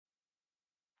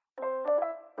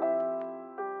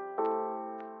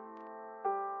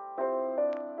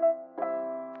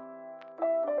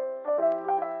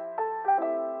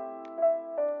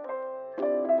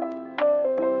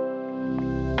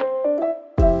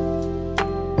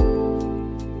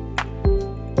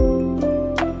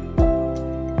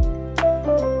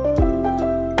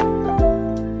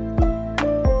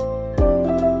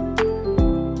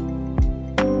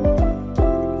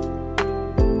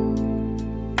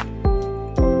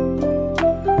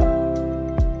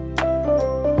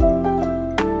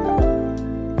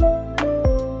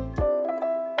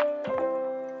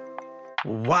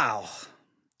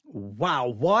Wow,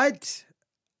 what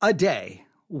a day.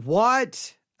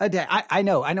 What a day. I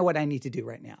know what I need to do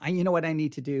right now. You know what I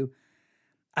need to do?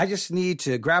 I just need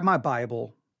to grab my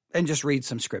Bible and just read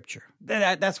some scripture.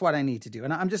 That's what I need to do.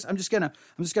 And I'm just gonna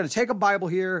take a Bible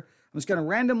here. I'm just gonna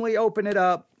randomly open it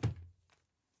up.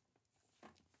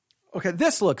 Okay,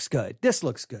 this looks good. This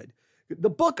looks good. The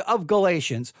book of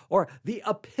Galatians, or the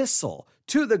epistle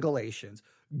to the Galatians.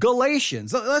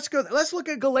 Galatians. Let's look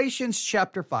at Galatians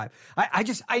chapter 5.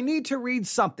 I need to read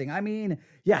something. I mean,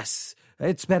 yes,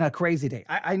 it's been a crazy day.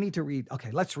 I need to read.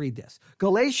 Okay, let's read this.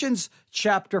 Galatians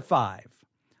chapter 5.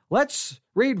 Let's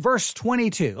read verse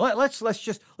 22. Let's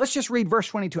just read verse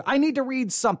 22. I need to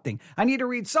read something. I need to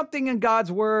read something in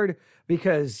God's word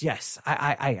because yes,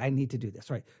 I need to do this,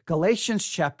 right? Galatians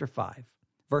chapter 5,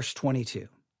 verse 22.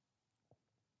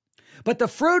 But the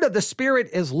fruit of the Spirit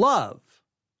is love,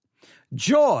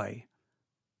 joy,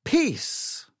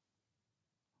 peace.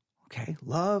 Okay,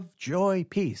 love, joy,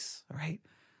 peace. All right,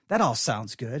 that all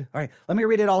sounds good. All right, let me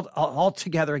read it all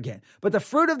together again. But the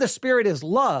fruit of the Spirit is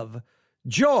love,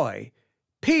 joy,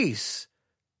 peace,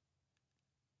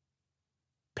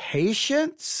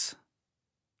 patience.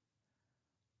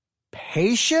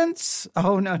 Patience?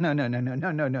 Oh, no. No.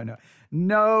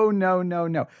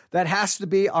 That has to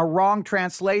be a wrong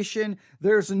translation.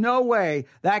 There's no way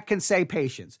that can say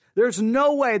patience. There's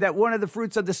no way that one of the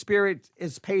fruits of the Spirit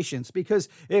is patience, because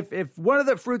if one of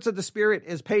the fruits of the Spirit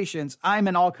is patience, I'm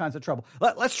in all kinds of trouble.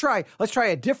 Let's try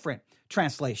a different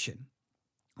translation.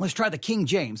 Let's try the King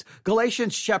James.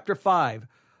 Galatians chapter 5,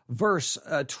 verse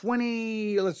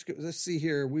 20. Let's see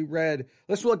here.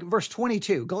 Let's look at verse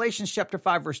 22. Galatians chapter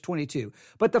 5, verse 22.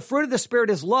 But the fruit of the Spirit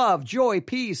is love, joy,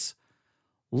 peace,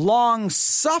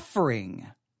 long-suffering.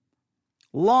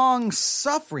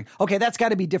 Long-suffering. Okay, that's got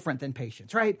to be different than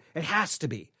patience, right? It has to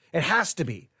be.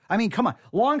 I mean, come on.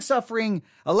 Long-suffering,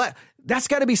 that's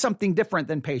got to be something different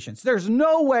than patience. There's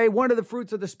no way one of the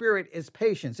fruits of the Spirit is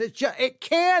patience. It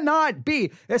cannot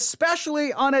be,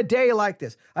 especially on a day like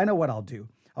this. I know what I'll do.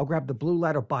 I'll grab the Blue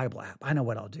Letter Bible app. I know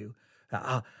what I'll do.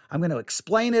 I'm going to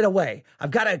explain it away.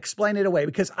 I've got to explain it away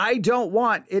because I don't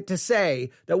want it to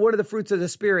say that one of the fruits of the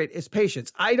Spirit is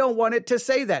patience. I don't want it to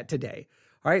say that today.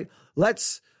 All right,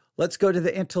 let's go to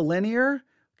the interlinear.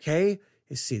 Okay,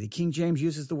 let's see. The King James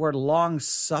uses the word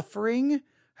long-suffering. All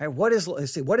right, what is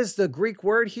the Greek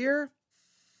word here?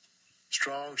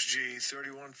 Strong's G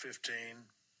 3115,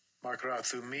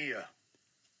 makrothumia.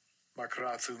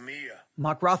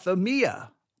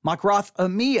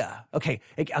 Makrothumia. Okay.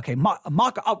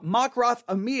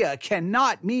 Makrothumia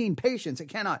cannot mean patience. It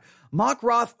cannot.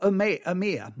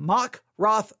 Makrothumia.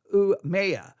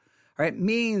 All right.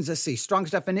 Means, let's see, Strong's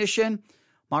definition.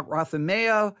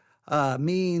 Makrothumia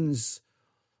means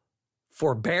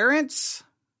forbearance,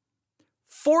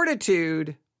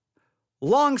 fortitude,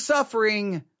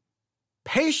 long-suffering,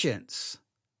 patience.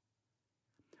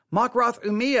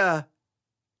 Makrothumia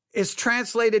is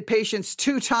translated patience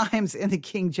 2 times in the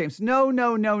King James. No.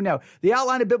 The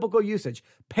outline of biblical usage: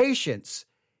 patience,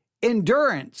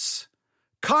 endurance,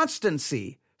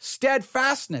 constancy,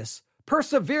 steadfastness,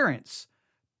 perseverance,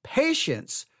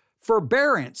 patience,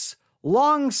 forbearance,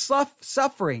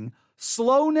 long-suffering,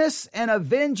 slowness, and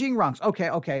avenging wrongs.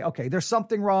 Okay. There's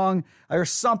something wrong.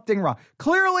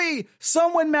 Clearly,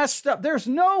 someone messed up. There's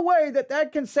no way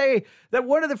that can say that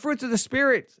one of the fruits of the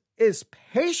Spirit is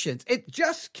patience. It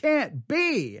just can't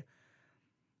be.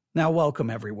 Now, welcome,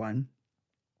 everyone.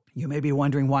 You may be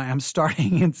wondering why I'm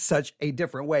starting in such a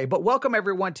different way, but welcome,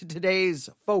 everyone, to today's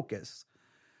focus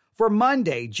for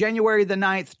Monday, January the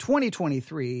 9th,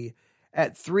 2023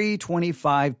 at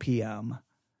 3:25 p.m.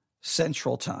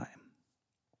 Central Time.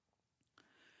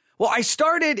 Well, I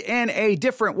started in a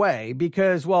different way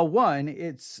because, well, one,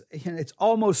 it's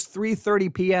almost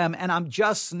 3:30 p.m. and I'm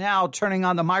just now turning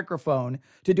on the microphone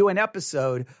to do an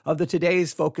episode of the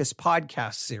Today's Focus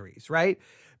podcast series, right?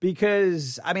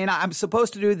 Because, I mean, I'm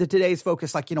supposed to do the Today's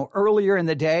Focus earlier in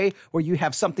the day where you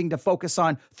have something to focus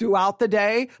on throughout the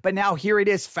day. But now here it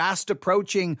is fast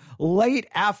approaching late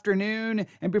afternoon.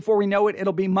 And before we know it,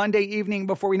 it'll be Monday evening.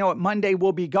 Before we know it, Monday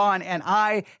will be gone. And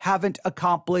I haven't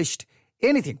accomplished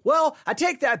anything. Well, I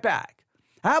take that back.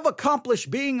 I have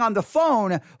accomplished being on the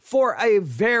phone for a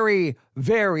very,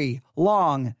 very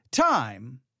long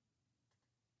time.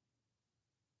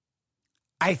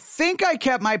 I think I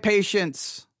kept my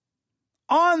patience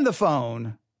on the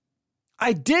phone.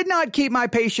 I did not keep my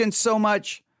patience so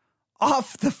much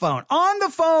off the phone. On the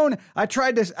phone, I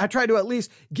tried to at least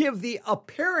give the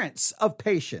appearance of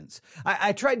patience.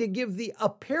 I tried to give the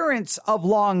appearance of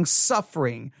long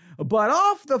suffering. But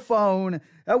off the phone,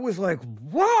 I was like,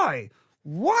 why?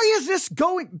 Why is this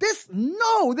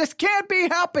this can't be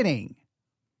happening.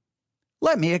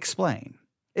 Let me explain.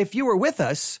 If you were with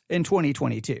us in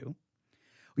 2022,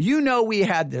 you know we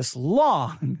had this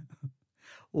long,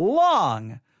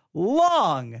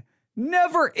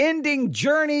 never-ending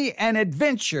journey and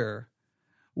adventure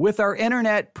with our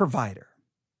internet provider.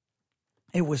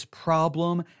 It was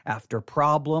problem after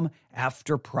problem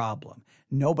after problem.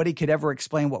 Nobody could ever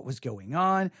explain what was going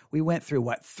on. We went through,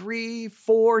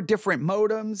 3-4 different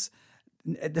modems.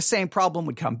 The same problem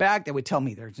would come back. They would tell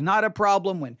me there's not a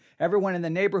problem when everyone in the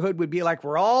neighborhood would be like,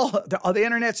 the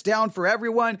internet's down for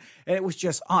everyone. And it was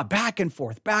just back and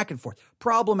forth,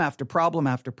 problem after problem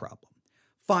after problem.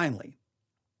 Finally,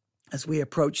 as we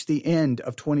approach the end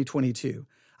of 2022,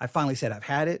 I finally said, I've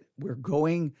had it. We're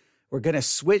going to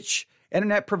switch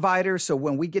internet providers. So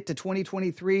when we get to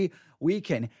 2023, we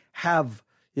can have,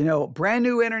 brand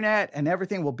new internet and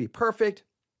everything will be perfect.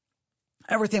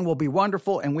 Everything will be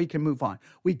wonderful and we can move on.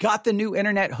 We got the new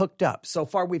internet hooked up. So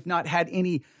far, we've not had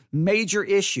any major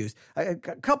issues. A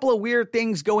couple of weird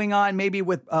things going on, maybe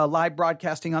with live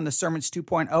broadcasting on the Sermons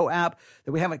 2.0 app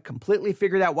that we haven't completely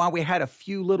figured out. While we had a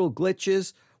few little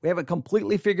glitches, we haven't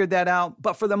completely figured that out.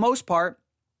 But for the most part,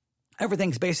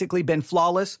 everything's basically been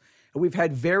flawless. And we've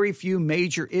had very few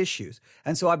major issues.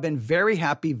 And so I've been very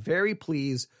happy, very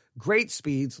pleased. Great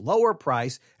speeds, lower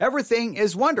price. Everything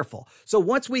is wonderful. So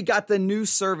once we got the new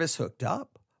service hooked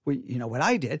up, what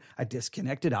I did? I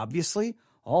disconnected, obviously,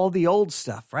 all the old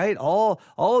stuff, right? All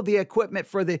of the equipment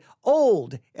for the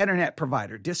old internet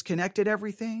provider. Disconnected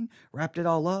everything, wrapped it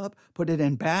all up, put it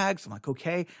in bags. I'm like,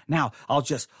 okay, now I'll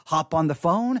just hop on the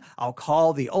phone. I'll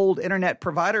call the old internet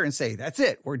provider and say, that's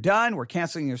it. We're done. We're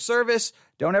canceling your service.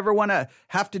 Don't ever want to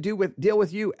have to deal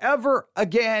with you ever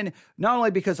again, not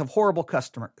only because of horrible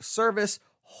customer service,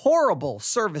 horrible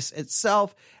service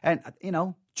itself. And,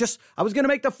 I was going to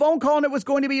make the phone call and it was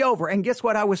going to be over. And guess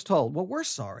what I was told? Well, we're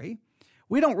sorry.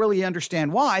 We don't really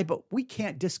understand why, but we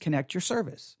can't disconnect your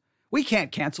service. We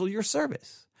can't cancel your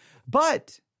service.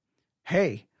 But,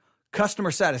 hey,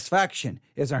 customer satisfaction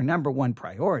is our number one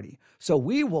priority. So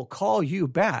we will call you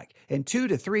back in 2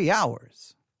 to 3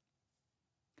 hours.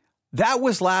 That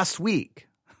was last week.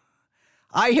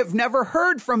 I have never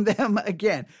heard from them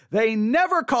again. They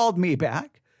never called me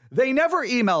back. They never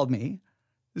emailed me.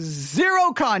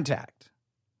 Zero contact.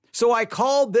 So I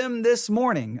called them this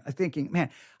morning thinking, man,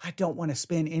 I don't want to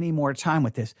spend any more time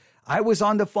with this. I was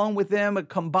on the phone with them a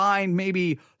combined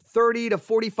maybe 30 to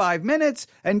 45 minutes.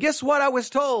 And guess what I was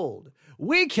told?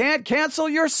 We can't cancel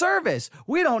your service.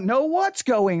 We don't know what's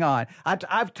going on.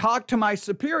 I've talked to my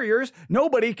superiors.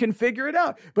 Nobody can figure it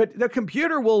out. But the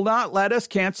computer will not let us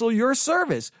cancel your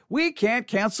service. We can't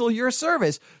cancel your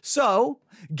service. So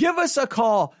give us a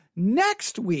call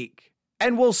next week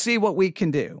and we'll see what we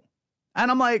can do. And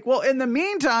I'm like, well, in the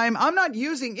meantime, I'm not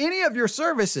using any of your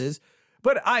services,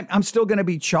 but I'm still going to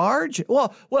be charged.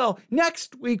 Well,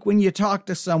 next week when you talk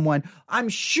to someone, I'm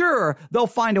sure they'll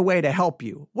find a way to help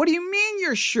you. What do you mean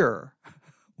you're sure?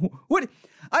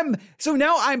 So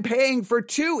now I'm paying for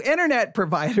 2 internet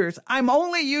providers. I'm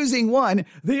only using one.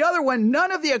 The other one,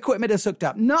 none of the equipment is hooked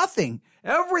up. Nothing.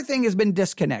 Everything has been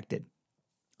disconnected.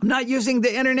 I'm not using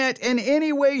the internet in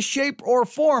any way, shape, or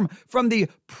form from the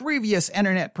previous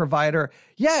internet provider,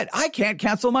 yet I can't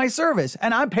cancel my service.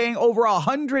 And I'm paying over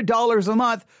 $100 a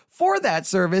month for that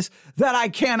service that I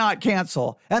cannot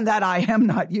cancel and that I am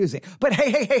not using. But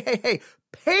hey,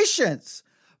 patience.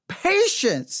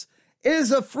 Patience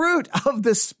is a fruit of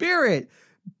the Spirit.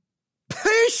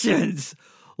 Patience,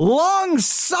 long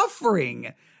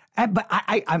suffering. But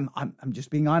I'm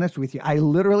just being honest with you. I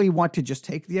literally want to just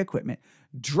take the equipment,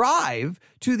 drive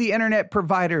to the internet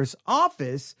provider's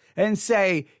office and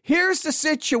say, here's the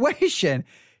situation.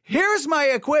 Here's my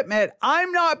equipment.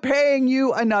 I'm not paying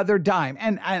you another dime.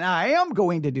 And I am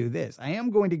going to do this. I am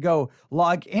going to go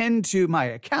log into my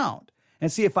account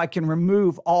and see if I can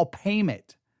remove all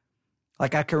payment.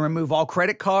 Like I can remove all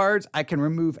credit cards. I can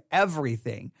remove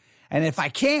everything. And if I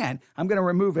can, I'm going to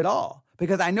remove it all.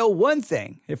 Because I know one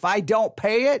thing, if I don't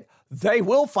pay it, they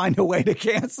will find a way to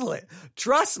cancel it.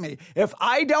 Trust me, if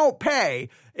I don't pay,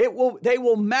 they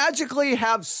will magically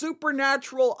have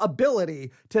supernatural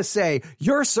ability to say,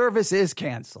 your service is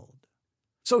canceled.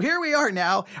 So here we are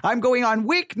now. I'm going on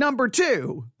week number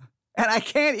 2, and I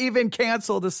can't even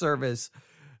cancel the service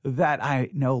that I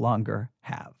no longer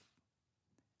have.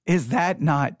 Is that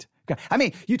not? I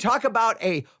mean, you talk about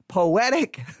a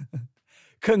poetic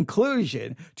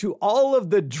conclusion to all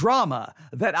of the drama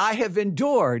that I have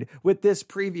endured with this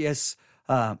previous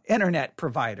internet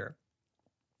provider.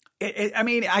 I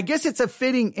mean, I guess it's a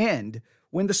fitting end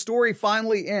when the story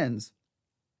finally ends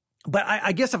But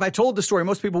I guess if I told the story,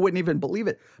 most people wouldn't even believe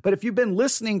it. But if you've been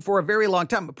listening for a very long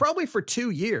time, probably for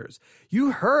 2 years, you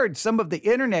heard some of the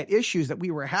internet issues that we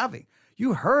were having.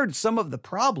 You heard some of the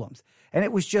problems. And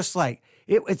it was just like,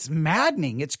 it's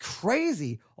maddening. It's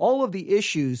crazy. All of the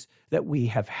issues that we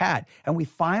have had. And we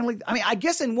finally, I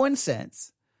guess in one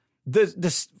sense,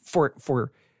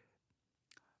 for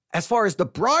as far as the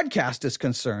broadcast is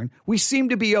concerned, we seem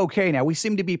to be okay now. We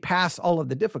seem to be past all of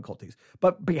the difficulties.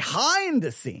 But behind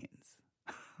the scenes,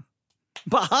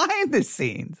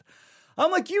 I'm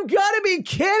like, you gotta be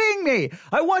kidding me.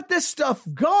 I want this stuff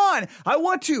gone. I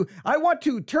want to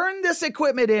turn this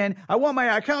equipment in. I want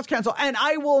my accounts canceled, and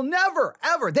I will never,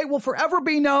 ever, they will forever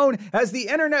be known as the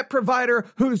internet provider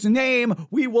whose name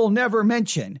we will never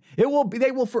mention. They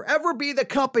will forever be the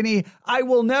company. I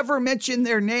will never mention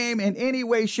their name in any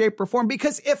way, shape, or form,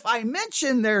 because if I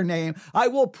mention their name, I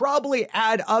will probably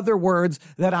add other words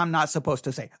that I'm not supposed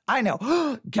to say. I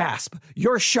know, gasp,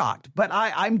 you're shocked, but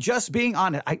I'm just being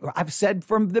honest. I've said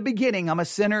from the beginning, I'm a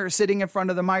sinner sitting in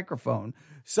front of the microphone.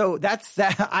 So that's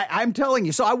that. I'm telling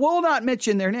you. So I will not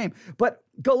mention their name. But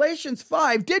Galatians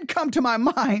 5 did come to my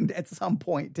mind at some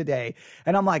point today.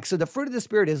 And I'm like, so the fruit of the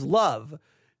Spirit is love,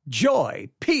 joy,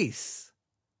 peace,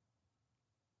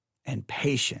 and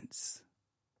patience.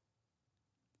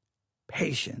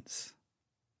 Patience.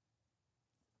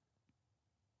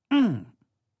 I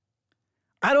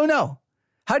don't know.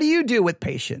 How do you deal with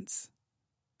patience?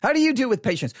 How do you deal with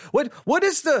patience? What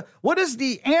is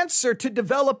the answer to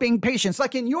developing patience?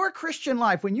 Like in your Christian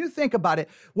life, when you think about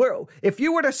it, where if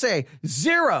you were to say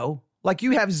 0, like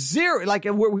you have 0, like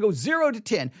where we go 0 to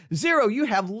 10, 0, you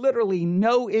have literally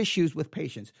no issues with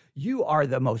patience. You are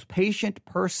the most patient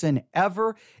person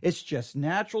ever. It's just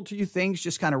natural to you. Things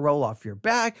just kind of roll off your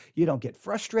back. You don't get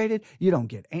frustrated. You don't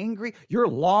get angry. You're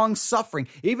long suffering.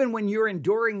 Even when you're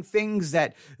enduring things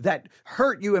that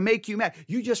hurt you and make you mad,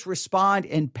 you just respond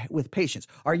with patience.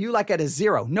 Are you like at a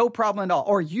 0? No problem at all.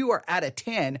 Or you are at a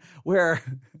 10 where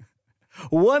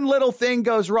one little thing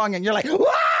goes wrong and you're like,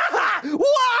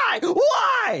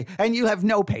 Why? And you have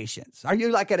no patience. Are you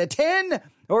like at a 10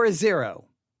 or a 0?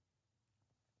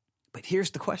 But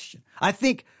here's the question. I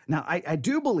think, now I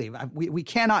do believe, we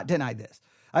cannot deny this.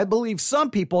 I believe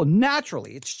some people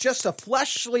naturally, it's just a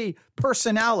fleshly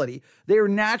personality. They're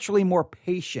naturally more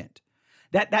patient.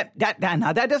 Now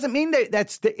that doesn't mean that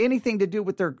that's anything to do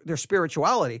with their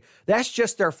spirituality. That's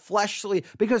just their fleshly,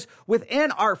 because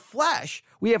within our flesh,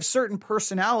 we have certain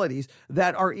personalities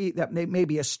that may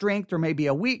be a strength or maybe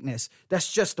a weakness.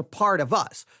 That's just a part of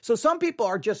us. So some people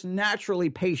are just naturally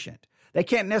patient. They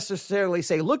can't necessarily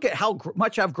say, look at how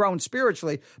much I've grown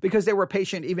spiritually, because they were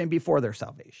patient even before their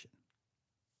salvation.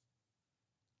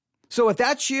 So if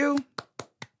that's you,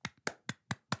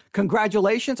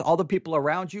 congratulations. All the people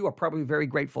around you are probably very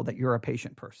grateful that you're a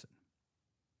patient person.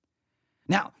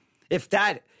 Now, if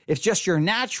just your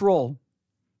natural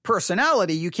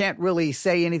personality, you can't really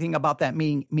say anything about that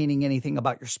meaning anything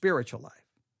about your spiritual life.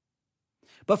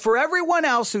 But for everyone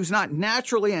else who's not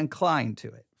naturally inclined to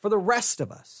it, for the rest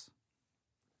of us,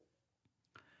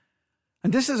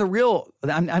 and this is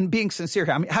I'm being sincere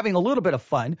here. I'm having a little bit of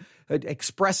fun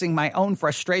expressing my own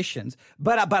frustrations,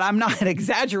 but I'm not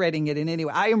exaggerating it in any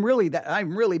way. I'm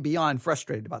really beyond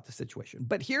frustrated about the situation.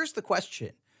 But here's the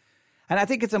question, and I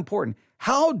think it's important.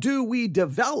 How do we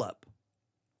develop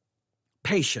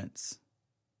patience?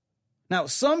 Now,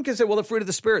 some can say, well, the fruit of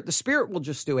the Spirit will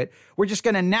just do it. We're just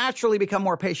going to naturally become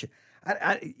more patient.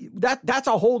 That's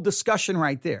a whole discussion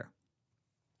right there.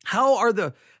 How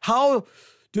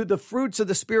do the fruits of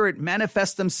the Spirit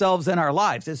manifest themselves in our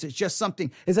lives? Is it just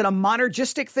something? Is it a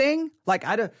monergistic thing? Like,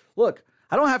 I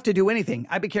don't have to do anything.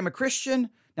 I became a Christian.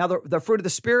 Now the fruit of the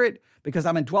Spirit, because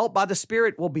I'm indwelt by the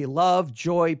Spirit, will be love,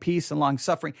 joy, peace, and long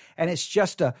suffering. And it's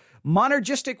just a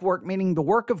monergistic work, meaning the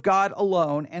work of God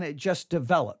alone, and it just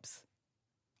develops.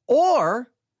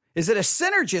 Or is it a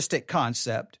synergistic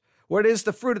concept where it is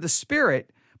the fruit of the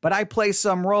Spirit, but I play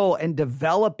some role in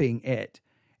developing it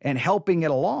and helping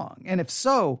it along? And if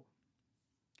so,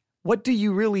 what do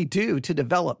you really do to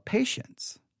develop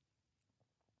patience?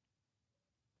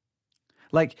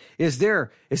 Like, is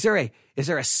there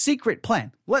a secret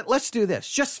plan? Let's do this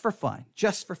just for fun.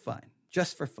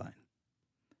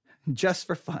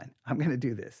 I'm going to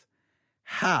do this.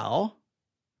 How?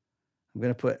 I'm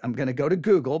going to go to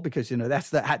Google, because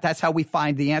that's how we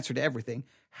find the answer to everything.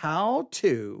 How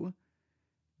to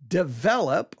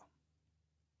develop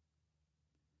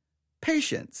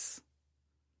patience.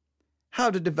 How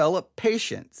to develop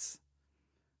patience.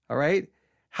 All right.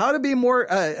 How to be more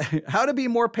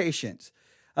patient.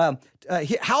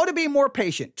 How to be more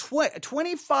patient.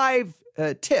 25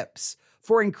 tips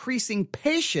for increasing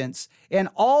patience in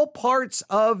all parts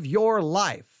of your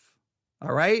life.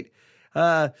 All right?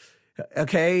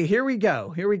 Okay, here we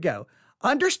go.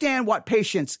 Understand what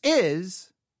patience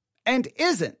is and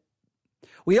isn't.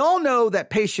 We all know that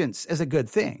patience is a good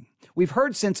thing. We've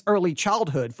heard since early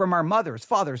childhood from our mothers,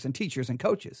 fathers, and teachers and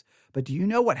coaches. But do you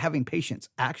know what having patience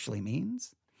actually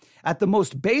means? At the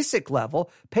most basic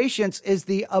level, patience is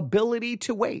the ability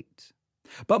to wait.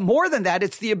 But more than that,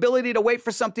 it's the ability to wait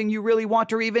for something you really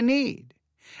want or even need.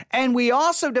 And we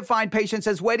also define patience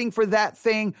as waiting for that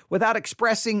thing without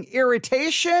expressing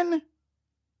irritation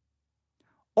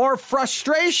or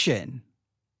frustration.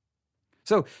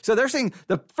 So they're saying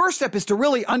the first step is to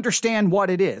really understand what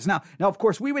it is. Now, of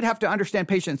course, we would have to understand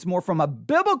patience more from a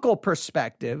biblical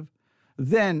perspective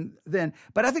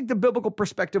but I think the biblical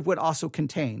perspective would also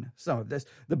contain some of this.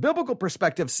 The biblical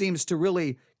perspective seems to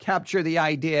really capture the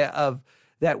idea of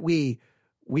that we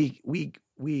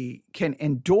can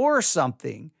endure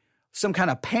something, some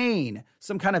kind of pain,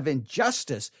 some kind of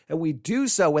injustice, and we do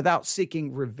so without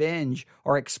seeking revenge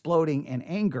or exploding in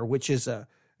anger, which is a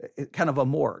kind of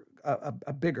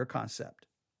a bigger concept.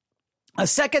 A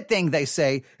second thing they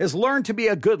say is learn to be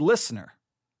a good listener.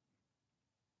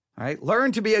 All right,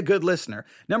 learn to be a good listener.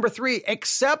 Number 3,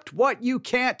 accept what you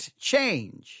can't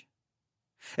change.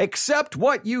 Accept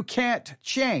what you can't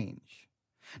change.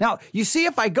 Now, you see,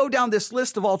 if I go down this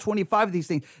list of all 25 of these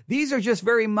things, these are just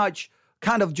very much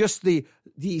kind of just the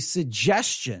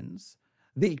suggestions,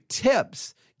 the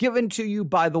tips given to you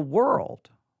by the world.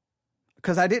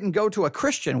 Because I didn't go to a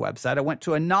Christian website, I went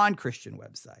to a non-Christian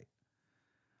website.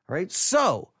 All right,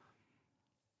 so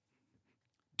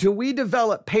do we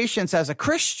develop patience as a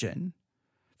Christian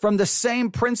from the same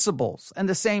principles and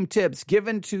the same tips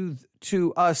given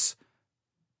to us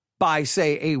by,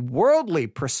 say, a worldly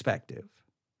perspective?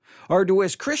 Or do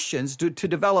as Christians to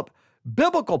develop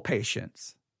biblical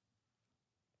patience?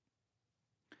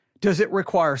 Does it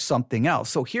require something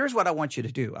else? So here's what I want you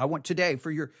to do. I want today,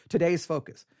 for your today's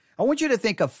focus, I want you to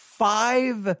think of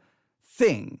 5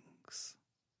 things.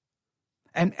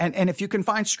 And if you can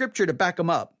find scripture to back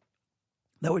them up,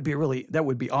 that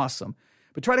would be awesome.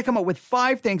 But try to come up with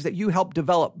 5 things that you help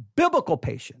develop biblical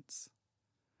patience.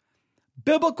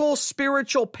 Biblical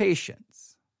spiritual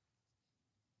patience.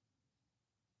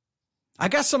 I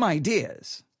got some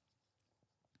ideas.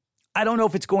 I don't know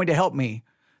if it's going to help me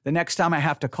the next time I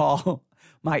have to call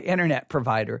my internet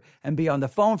provider and be on the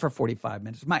phone for 45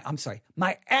 minutes. My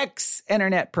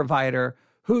ex-internet provider,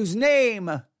 whose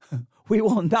name we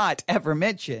will not ever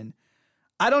mention.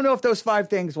 I don't know if those 5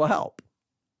 things will help.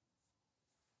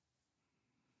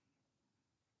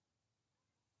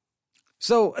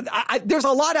 So there's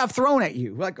a lot I've thrown at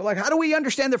you. Like how do we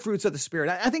understand the fruits of the Spirit?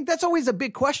 I think that's always a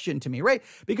big question to me, right?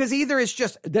 Because either it's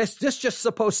just this just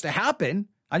supposed to happen.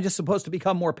 I'm just supposed to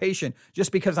become more patient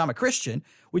just because I'm a Christian,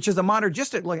 which is a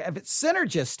monergistic. Like if it's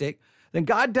synergistic, then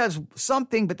God does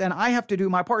something, but then I have to do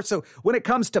my part. So when it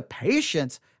comes to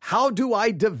patience, how do I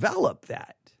develop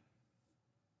that?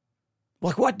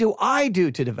 Like, what do I do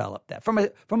to develop that from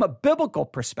a biblical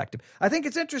perspective? I think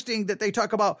it's interesting that they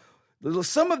talk about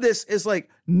some of this is like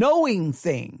knowing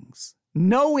things,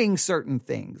 knowing certain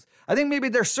things. I think maybe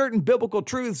there's certain biblical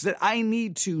truths that I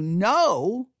need to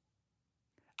know.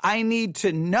 In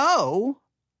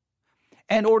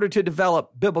order to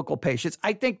develop biblical patience.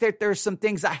 I think that there's some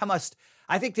things I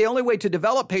think the only way to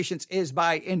develop patience is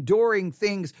by enduring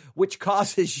things which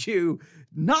causes you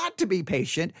not to be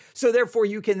patient. So therefore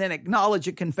you can then acknowledge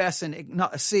and confess and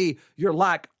see your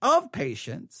lack of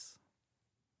patience.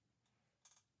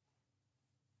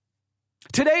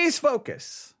 Today's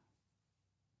focus,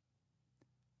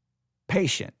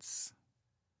 patience.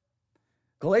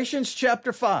 Galatians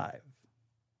chapter 5,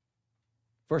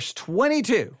 verse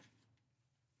 22.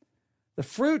 The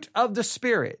fruit of the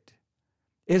Spirit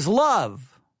is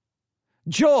love,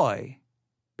 joy,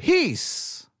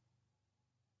 peace,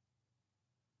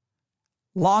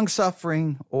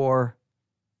 long-suffering, or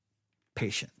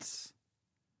patience.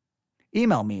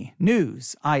 Email me,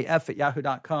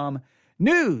 newsif@yahoo.com,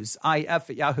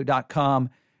 newsif@yahoo.com,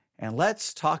 and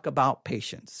let's talk about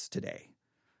patience today.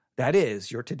 That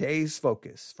is your today's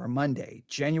focus for Monday,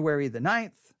 January the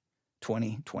 9th,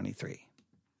 2023.